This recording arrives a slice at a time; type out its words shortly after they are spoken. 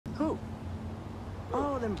Who?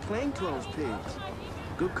 Oh, them plainclothes pigs.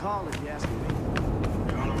 Good call if you ask me.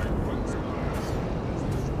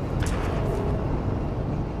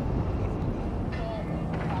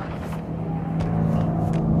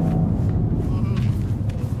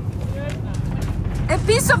 A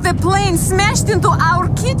piece of the plane smashed into our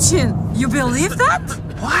kitchen. You believe that?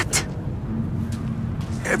 What?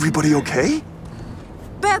 Everybody okay?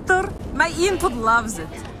 Better. My input loves it.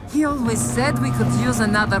 He always said we could use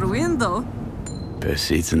another window. Best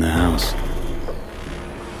seats in the house.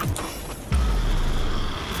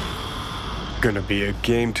 Gonna be a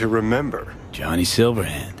game to remember. Johnny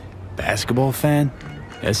Silverhand. Basketball fan?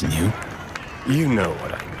 That's new. You know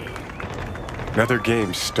what I mean. Another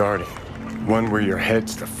game starting. One where your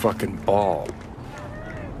head's the fucking ball.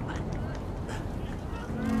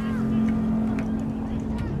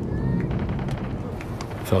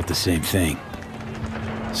 Thought the same thing.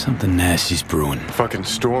 Something nasty's brewing. Fucking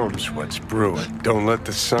storm's what's brewing. Don't let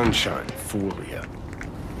the sunshine fool you.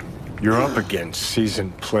 You're up against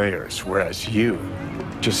seasoned players, whereas you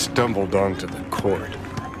just stumbled onto the court.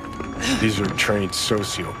 These are trained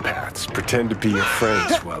sociopaths. Pretend to be your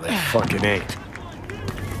friends while they fucking ain't.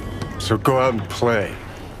 So go out and play.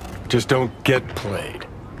 Just don't get played.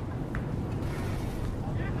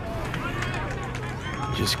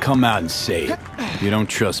 Just come out and say it. You don't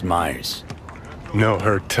trust Myers. No,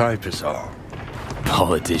 her type is all.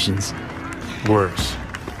 Politicians? Worse,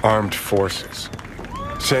 armed forces.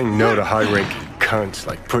 Saying no to high-ranking cunts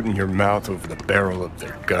like putting your mouth over the barrel of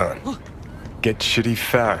their gun. Get shitty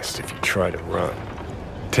fast if you try to run.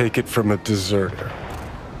 Take it from a deserter.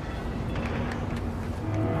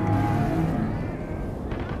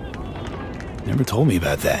 Never told me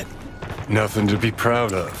about that. Nothing to be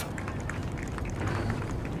proud of.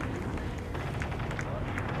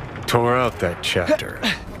 Tore out that chapter,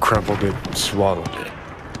 crumpled it, swallowed it.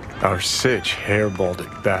 Our sitch hairballed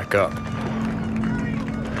it back up.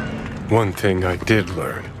 One thing I did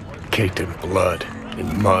learn, caked in blood,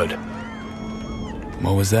 in mud.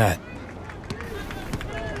 What was that?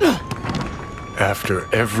 After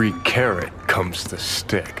every carrot comes the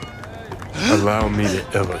stick. Allow me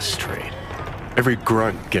to illustrate. Every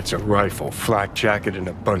grunt gets a rifle, flak jacket, and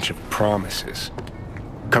a bunch of promises.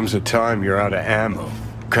 Comes a time you're out of ammo.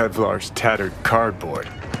 Kevlar's tattered cardboard.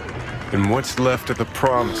 And what's left of the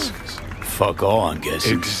promises? Fuck all, I'm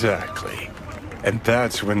guessing. Exactly. And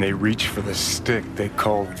that's when they reach for the stick they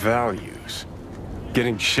call values.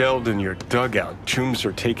 Getting shelled in your dugout, chooms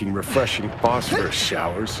are taking refreshing phosphorus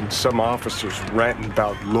showers, and some officers ranting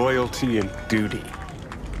about loyalty and duty.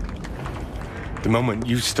 The moment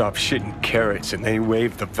you stop shitting carrots and they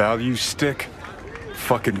wave the value stick,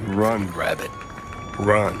 fucking run, rabbit.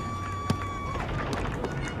 Run.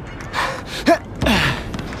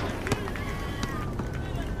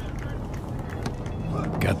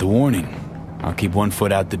 Got the warning. I'll keep one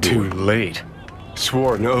foot out the door. Too late.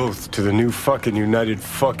 Swore an oath to the new fucking United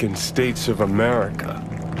fucking States of America.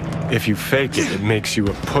 If you fake it, it makes you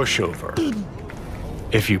a pushover.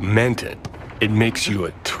 If you meant it, it makes you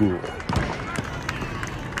a tool.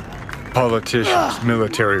 Politicians,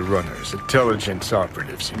 military runners, intelligence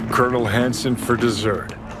operatives, and Colonel Hanson for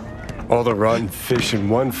dessert. All the rotten fish in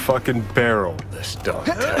one fucking barrel, this dog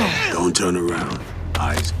town. Don't turn around.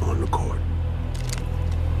 Eyes on the court.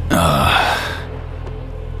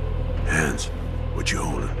 Hands. What you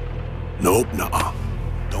holding? Nope, nuh-uh.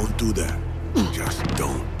 Don't do that. Just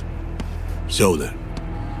don't. So then.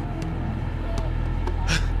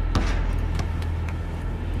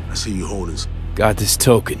 I see you holding. Got this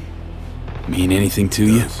token. Mean anything to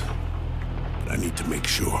you? But I need to make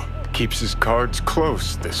sure. Keeps his cards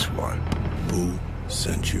close, this one. Who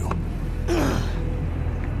sent you?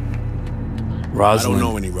 Rosalind. I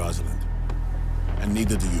don't know any Rosalind. And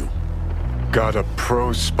neither do you. Got a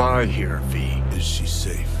pro spy here, V. Is she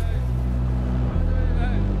safe?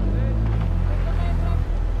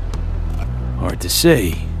 Hard to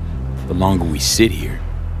say. The longer we sit here.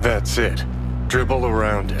 That's it. Dribble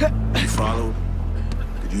around it. You followed?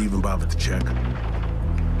 Did you even bother to check?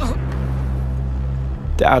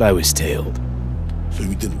 Doubt I was tailed. So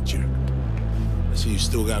you didn't check. I see you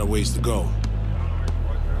still got a ways to go.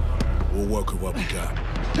 We'll work with what we got.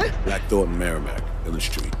 Black Thornton Merrimack, in the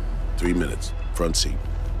street. 3 minutes. Front seat.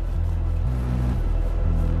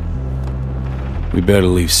 We better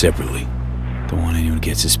leave separately. Don't want anyone to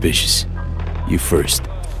get suspicious. You first.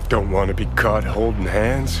 Don't want to be caught holding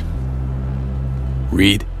hands?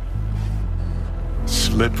 Reed?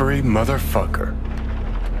 Slippery motherfucker.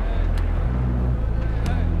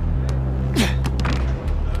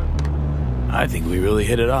 I think we really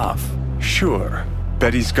hit it off. Sure.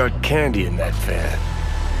 Bet he's got candy in that van.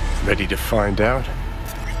 Ready to find out?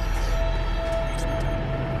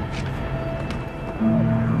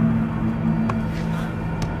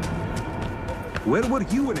 Where were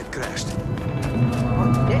you when it crashed?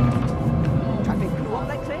 On deck. Traffic flew on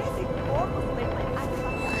like crazy. Almost made my eyes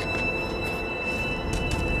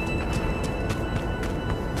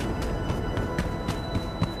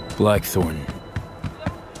fire. Blackthorn.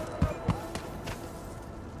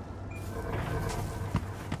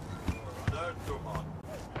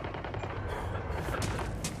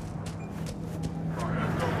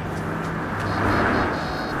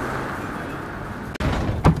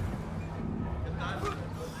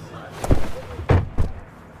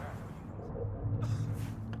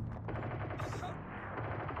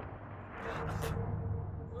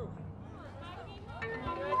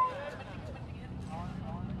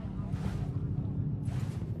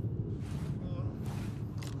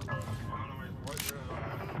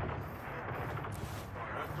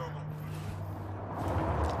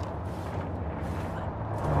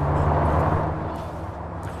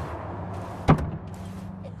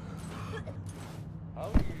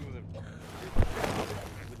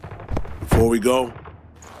 Before we go,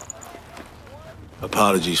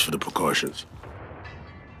 apologies for the precautions.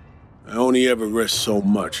 I only ever risk so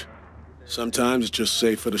much. Sometimes it's just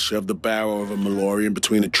safer to shove the barrel of a Malorian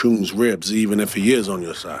between a Troon's ribs, even if he is on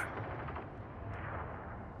your side.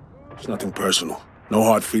 It's nothing personal. No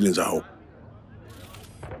hard feelings, I hope.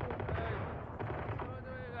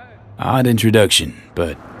 Odd introduction,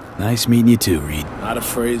 but nice meeting you too, Reed. Not a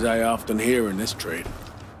phrase I often hear in this trade.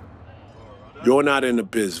 You're not in the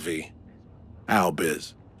biz, V. Our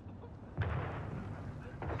biz.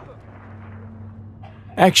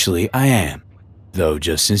 Actually, I am. Though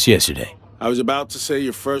just since yesterday. I was about to say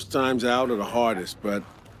your first times out are the hardest, but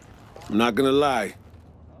I'm not gonna lie.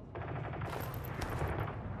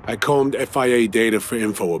 I combed FIA data for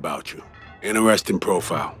info about you. Interesting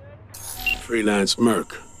profile. Freelance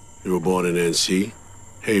merc. You were born in NC,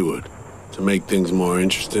 Haywood. To make things more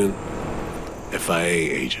interesting,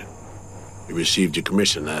 FIA agent. You received your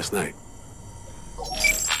commission last night.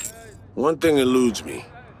 One thing eludes me.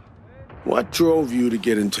 What drove you to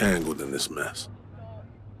get entangled in this mess?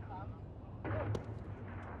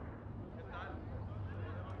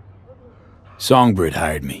 Songbird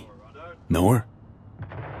hired me. Know her?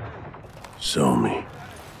 Show me.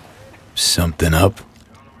 Something up?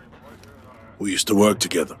 We used to work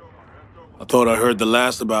together. I thought I heard the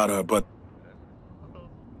last about her, but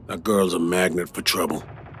that girl's a magnet for trouble.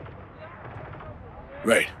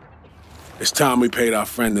 Right. It's time we paid our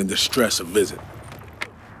friend in distress a visit.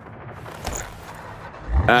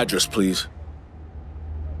 Address, please.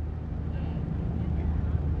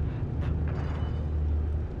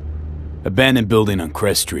 Abandoned building on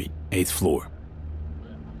Crest Street, 8th floor.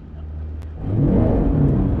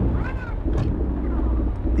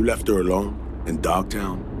 You left her alone in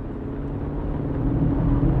Dogtown?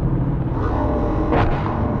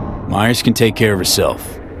 Myers can take care of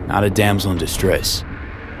herself. Not a damsel in distress.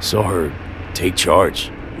 Saw her take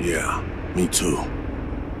charge. Yeah, me too.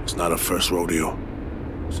 It's not her first rodeo.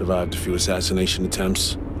 Survived a few assassination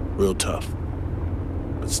attempts. Real tough.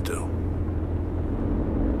 But still.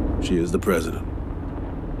 She is the president.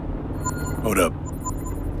 Hold up.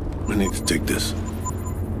 I need to take this.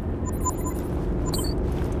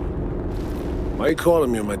 Why are you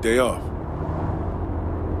calling me on my day off?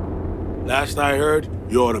 Last I heard,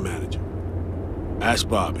 you're the manager. Ask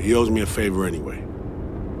Bob. He owes me a favor anyway.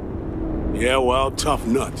 Yeah, well, tough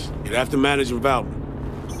nuts. You'd have to manage without me.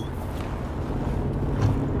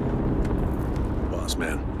 Boss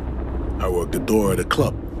man, I work the door at a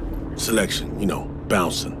club. Selection, you know,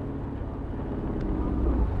 bouncing.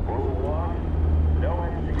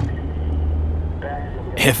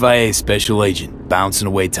 FIA special agent, bouncing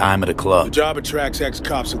away time at a The club. job attracts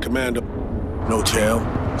ex-cops and commando. No tail,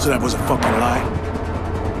 so that was a fucking lie.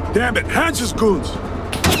 Damn it, hands his goons!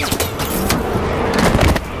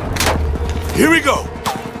 Here we go!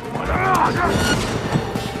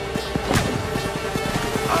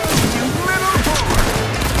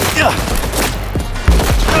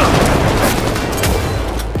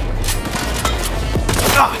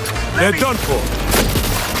 They're done for.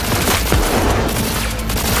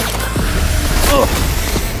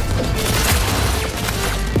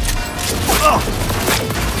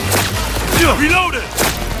 Reloaded!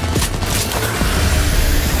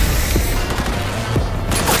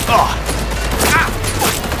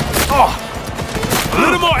 A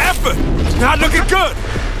little more effort! It's not looking good!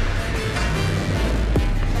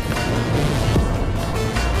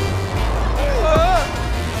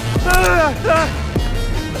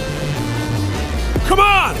 Come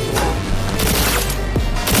on!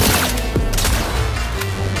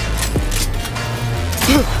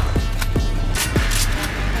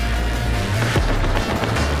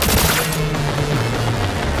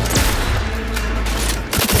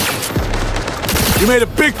 You made a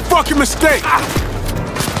big fucking mistake! Die,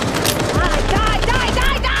 die, die,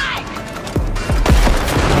 die, die!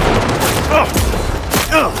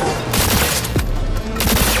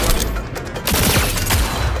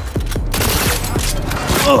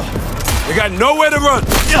 You got nowhere to run!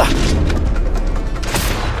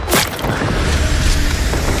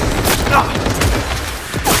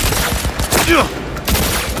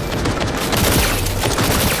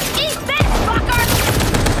 Eat this, fucker!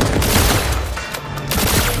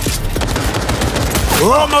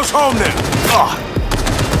 We're almost home now!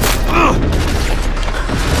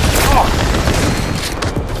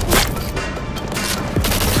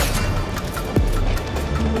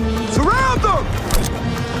 Surround them!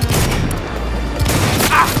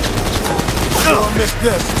 Don't miss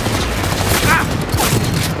this!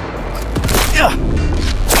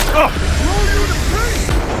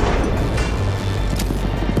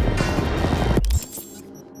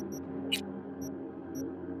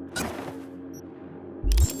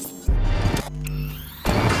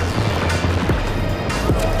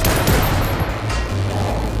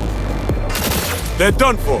 They're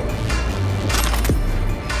done for.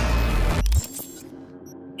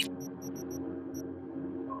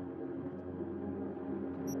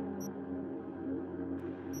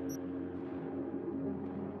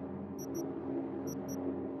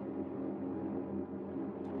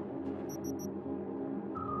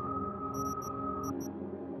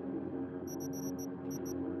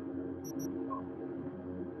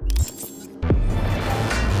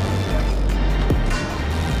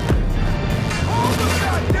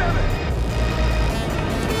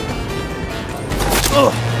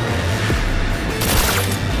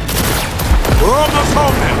 We're almost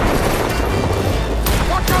home now.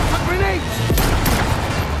 Watch out for grenades!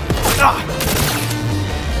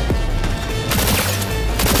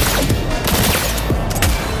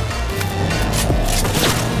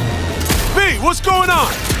 V, what's going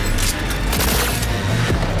on?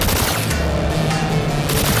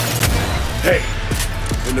 Hey,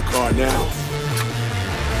 in the car now.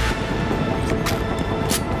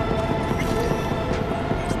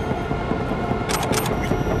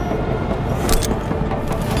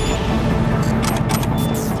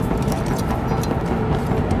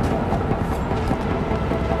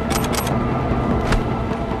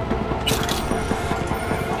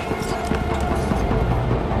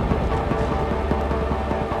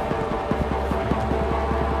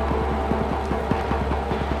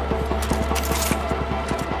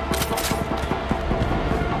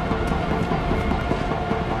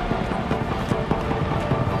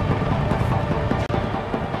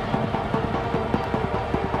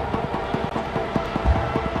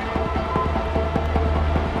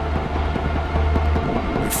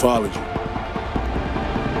 Followed you.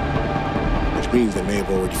 Which means they may have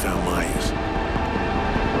already found Myers.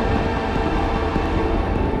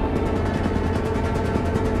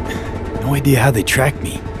 No idea how they tracked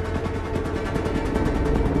me.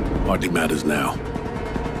 Hardly matters now.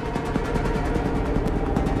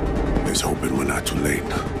 Let's hope we're not too late.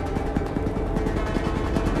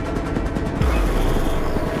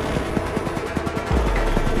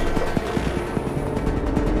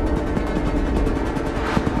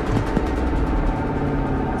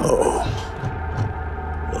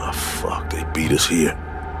 Beat us here.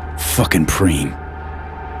 Fucking preem.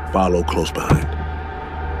 Follow close behind.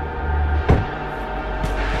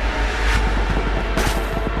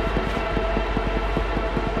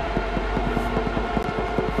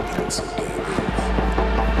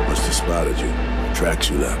 Must have spotted you. Tracks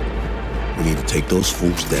you left. We need to take those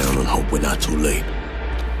fools down and hope we're not too late.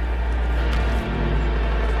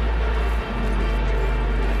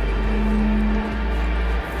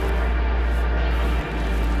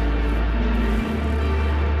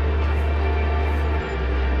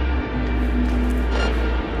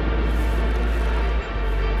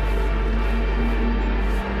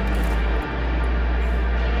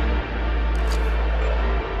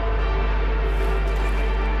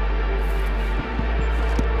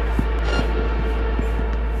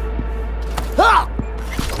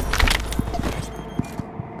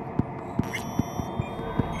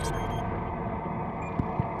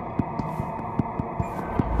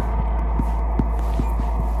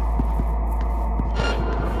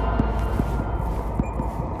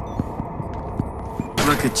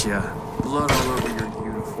 Look at ya. Blood all over your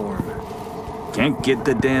uniform. Can't get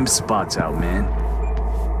the damn spots out, man.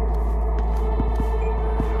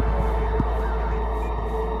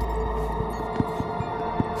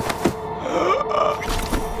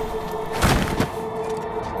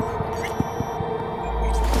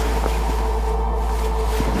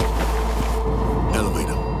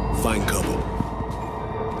 Elevator. Find cover.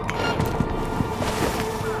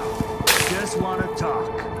 want to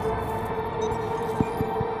talk.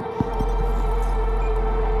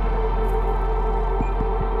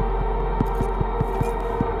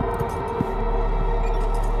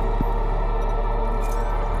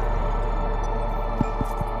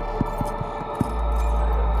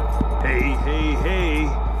 Hey.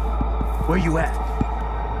 Where you at?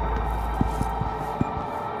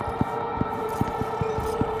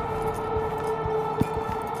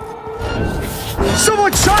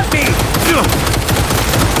 Someone shot me!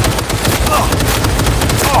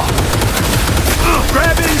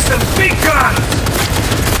 Grabbing some big guns!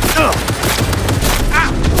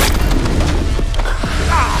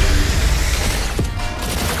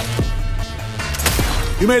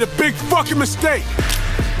 You made a big fucking mistake!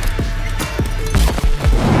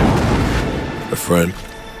 A friend?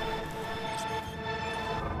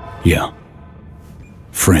 Yeah.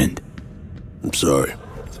 Friend. I'm sorry.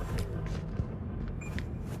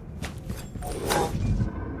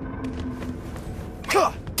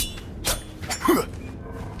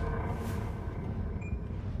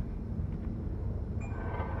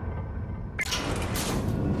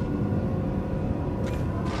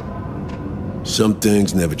 Some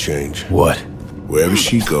things never change. What? Wherever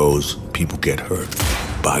she goes, people get hurt.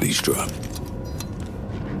 Bodies drop.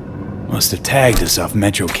 Must have tagged us off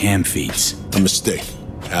Metro cam feeds. A mistake.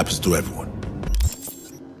 Happens to everyone.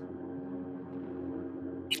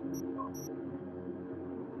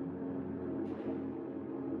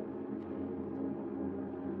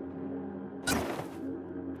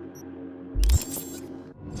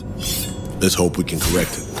 Let's hope we can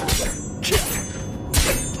correct it.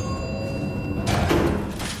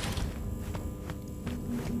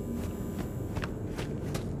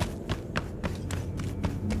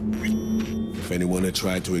 If anyone had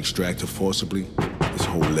tried to extract her forcibly, this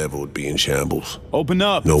whole level would be in shambles. Open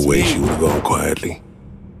up. No way she would have gone quietly.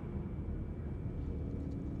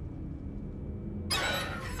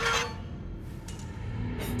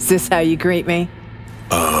 Is this how you greet me?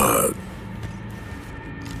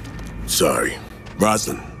 Sorry.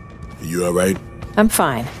 Rosalind, are you alright? I'm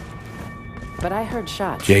fine. But I heard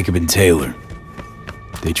shots. Jacob and Taylor.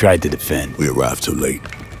 They tried to defend. We arrived too late.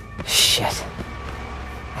 Shit.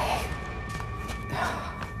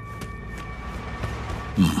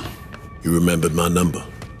 You remembered my number.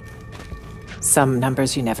 Some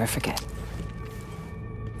numbers you never forget.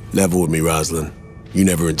 Level with me, Rosalind. You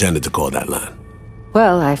never intended to call that line.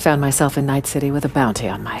 Well, I found myself in Night City with a bounty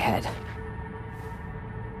on my head.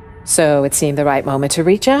 So it seemed the right moment to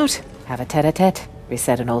reach out, have a tete-a-tete,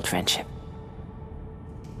 reset an old friendship.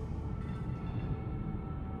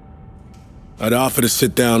 I'd offer to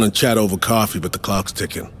sit down and chat over coffee, but the clock's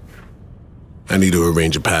ticking. I need to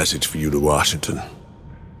arrange a passage for you to Washington.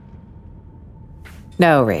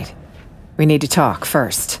 No, Reed. We need to talk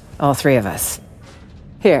first, all three of us.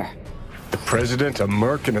 Here. The president, a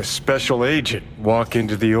merc, and a special agent walk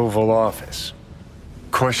into the Oval Office.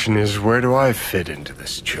 Question is, where do I fit into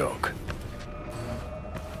this joke?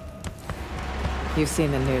 You've seen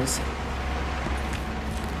the news.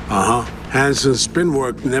 Uh-huh. Hansen's spin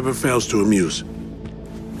work never fails to amuse.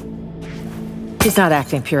 He's not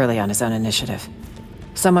acting purely on his own initiative.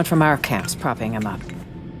 Someone from our camp's propping him up.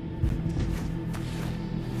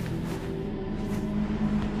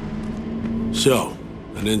 So,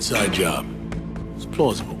 an inside job. It's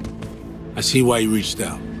plausible. I see why you reached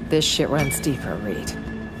out. This shit runs deeper, Reed.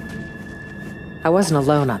 I wasn't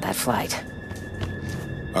alone on that flight.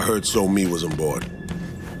 I heard So-Mi was on board.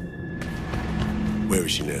 Where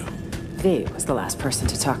is she now? V was the last person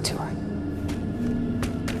to talk to her.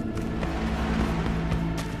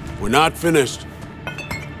 We're not finished.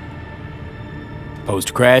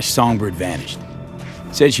 Post-crash, Songbird vanished.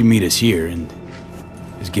 Said she'd meet us here and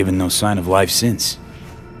has given no sign of life since.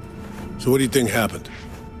 So what do you think happened?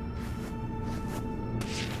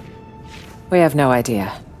 We have no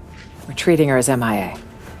idea. We're treating her as MIA.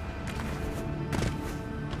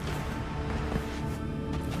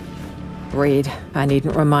 Reed, I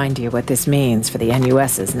needn't remind you what this means for the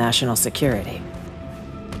NUS's national security.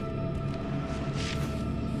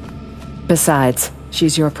 Besides,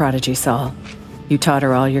 she's your prodigy, Saul. You taught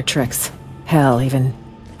her all your tricks. Hell, even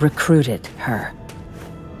recruited her.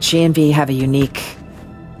 She and V have a unique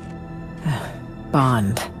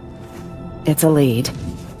bond. It's a lead.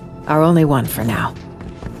 Our only one for now.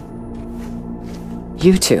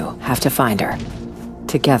 You two have to find her.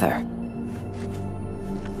 Together.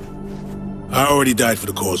 I already died for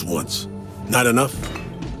the cause once. Not enough?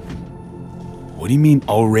 What do you mean,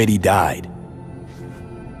 already died?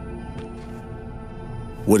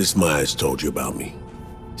 What has Myers told you about me?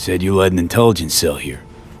 Said you led an intelligence cell here.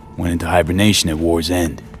 Went into hibernation at war's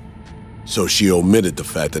end. So she omitted the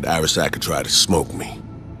fact that Arasaka tried to smoke me.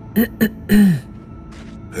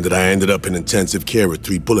 And that I ended up in intensive care with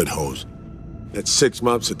 3 bullet holes. That 6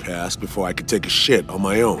 months had passed before I could take a shit on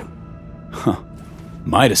my own. Huh.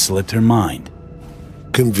 Might have slipped her mind.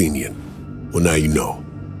 Convenient. Well, now you know.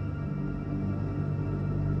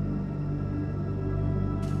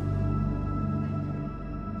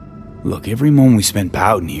 Look, every moment we spend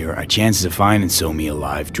pouting here, our chances of finding Somi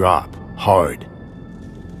alive drop. Hard.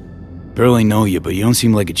 Barely know you, but you don't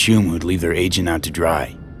seem like a chum who'd leave their agent out to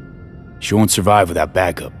dry. She won't survive without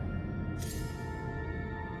backup.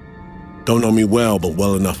 Don't know me well, but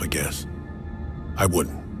well enough, I guess. I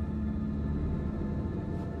wouldn't.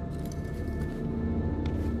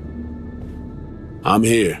 I'm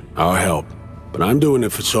here. I'll help. But I'm doing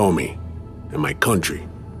it for Somi and my country.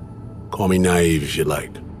 Call me naive if you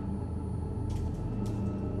like.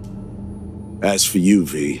 As for you,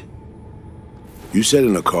 V, you said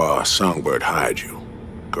in the car Songbird hired you,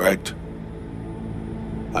 correct?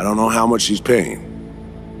 I don't know how much she's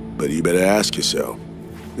paying, but you better ask yourself,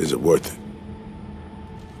 is it worth it?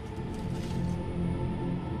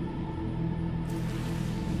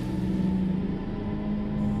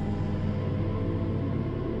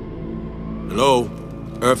 Hello?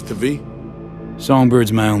 Earth to V?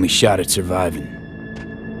 Songbird's my only shot at surviving.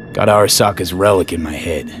 Got Arasaka's relic in my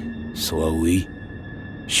head. Slowly,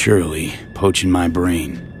 surely, poaching my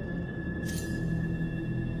brain.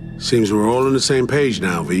 Seems we're all on the same page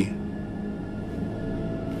now, V.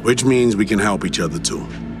 Which means we can help each other, too.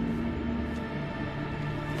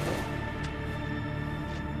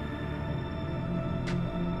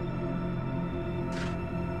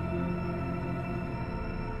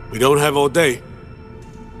 We don't have all day.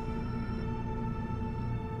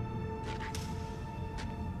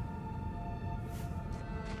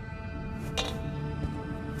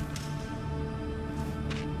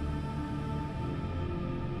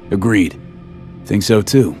 Agreed. Think so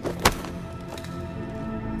too.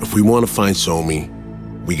 If we want to find Somi,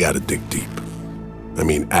 we gotta dig deep. I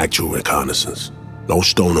mean, actual reconnaissance. No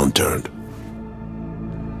stone unturned.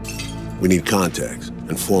 We need contacts,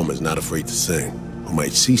 informers not afraid to sing, who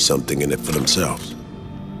might see something in it for themselves.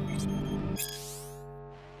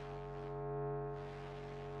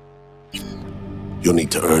 You'll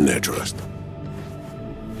need to earn their trust.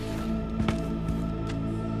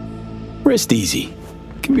 Rest easy.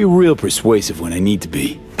 Can be real persuasive when I need to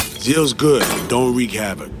be. Zeal's good, but don't wreak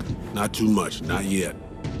havoc. Not too much, not yet.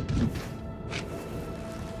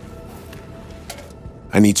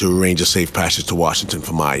 I need to arrange a safe passage to Washington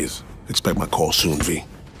for Myers. Expect my call soon, V.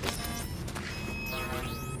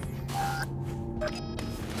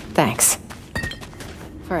 Thanks.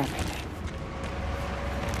 For everything.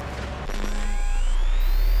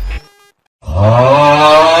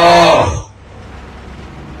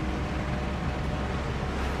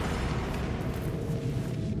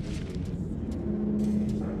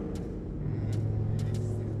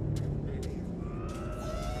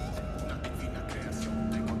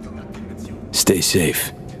 Stay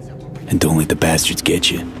safe. And don't let the bastards get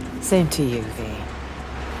you. Same to you, V.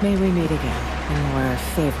 May we meet again in more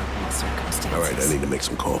favorable circumstances. All right, I need to make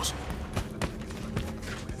some calls.